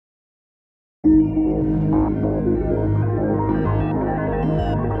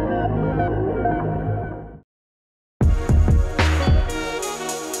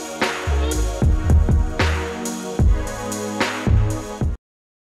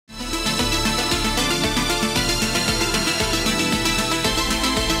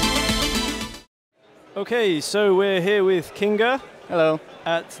Okay, so we're here with Kinga. Hello.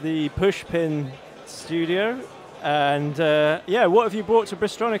 At the Pushpin Studio. And yeah, what have you brought to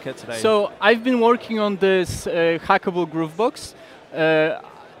Bristronica today? So I've been working on this Hackable Groovebox.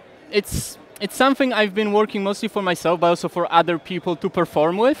 It's something I've been working mostly for myself, but also for other people to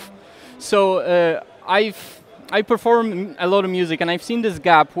perform with. So I perform a lot of music, and I've seen this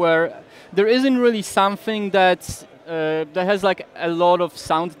gap where there isn't really something that has like a lot of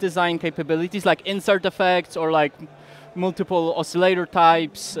sound design capabilities, like insert effects or like multiple oscillator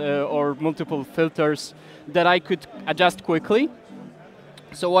types or multiple filters that I could adjust quickly.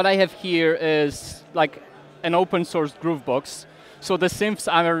 So what I have here is like an open source Groovebox. So the synths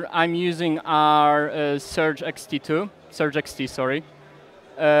I'm using are Surge XT, sorry.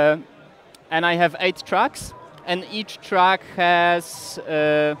 And I have 8 tracks, and each track has 2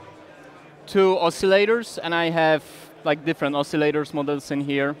 oscillators, and I have like different oscillators models in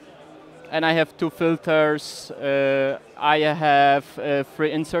here. And I have 2 filters. I have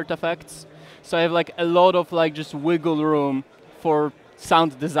 3 insert effects. So I have like a lot of like just wiggle room for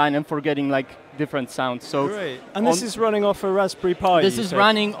sound design and for getting like different sounds. So great. And this is running off a Raspberry Pi. This is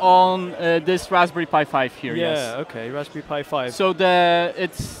running on this Raspberry Pi 5 here. Yeah, yes. okay, Raspberry Pi 5. So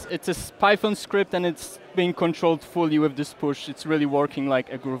it's a Python script, and it's being controlled fully with this push. It's really working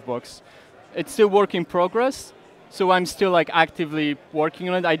like a Groovebox. It's still work in progress. So I'm still like actively working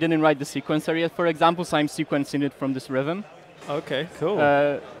on it. I didn't write the sequencer yet, for example, so I'm sequencing it from this rhythm. Okay, cool.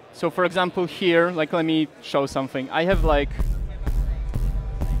 So for example here, like let me show something. I have like,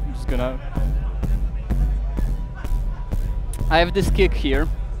 I have this kick here,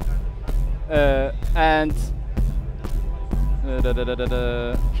 and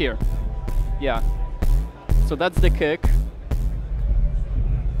here, yeah. So that's the kick.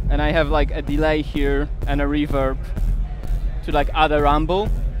 And I have like a delay here and a reverb to like add a rumble.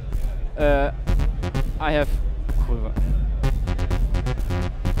 I have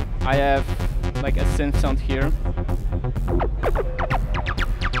like a synth sound here.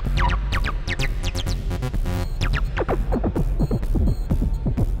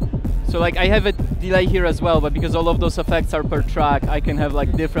 So like I have a delay here as well, but because all of those effects are per track, I can have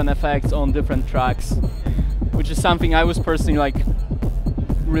like different effects on different tracks, which is something I was personally like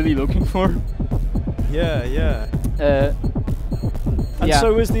really looking for. Yeah, yeah. And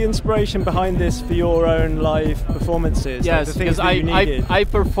so was the inspiration behind this for your own live performances? Yes, like because I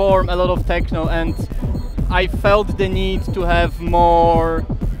perform a lot of techno, and I felt the need to have more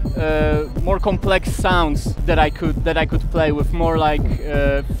complex sounds that I could play with, more like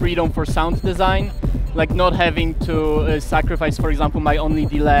freedom for sound design, like not having to sacrifice, for example, my only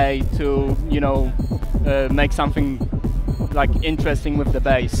delay to make something like interesting with the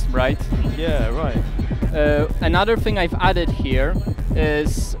bass, right? Yeah, right. Another thing I've added here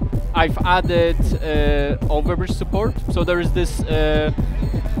is I've added Overbridge support. So there is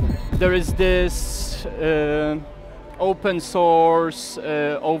this open source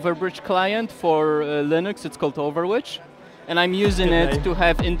Overbridge client for Linux. It's called Overwitch, and I'm using it to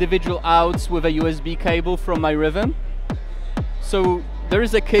have individual outs with a USB cable from my rhythm. So there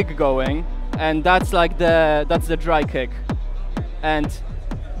is a kick going, and that's like that's the dry kick. And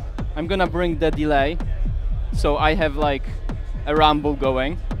I'm gonna bring the delay, so I have like a rumble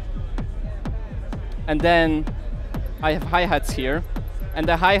going, and then I have hi-hats here, and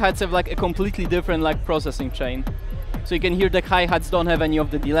the hi-hats have like a completely different like processing chain. So you can hear the hi-hats don't have any of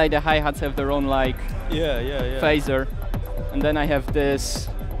the delay. The hi-hats have their own like phaser, and then I have this,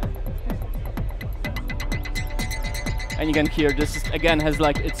 and you can hear this again has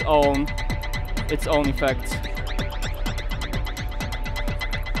like its own effects.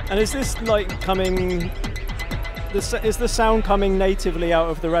 And is this like coming? Is the sound coming natively out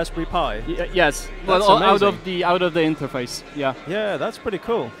of the Raspberry Pi? Yes. That's well, amazing. out of the interface. Yeah. Yeah, that's pretty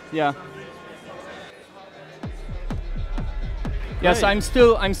cool. Yeah. Yes, I'm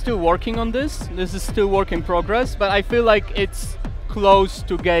still working on this. This is still work in progress, but I feel like it's close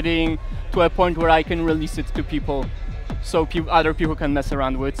to getting to a point where I can release it to people, so other people can mess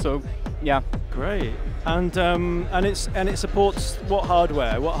around with. So, yeah. Great. And it supports what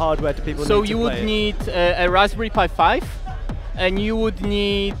hardware? What hardware do people need to play? So you would need a Raspberry Pi 5, and you would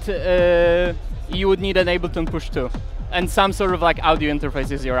need an Ableton Push 2, and some sort of like audio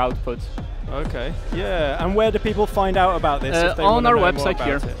interface is your output. Okay. Yeah. And where do people find out about this? If they on our know website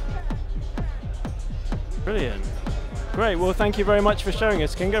more about here. It? Brilliant. Great. Well, thank you very much for showing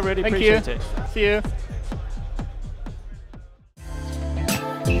us, Kinga. Really appreciate it. See you.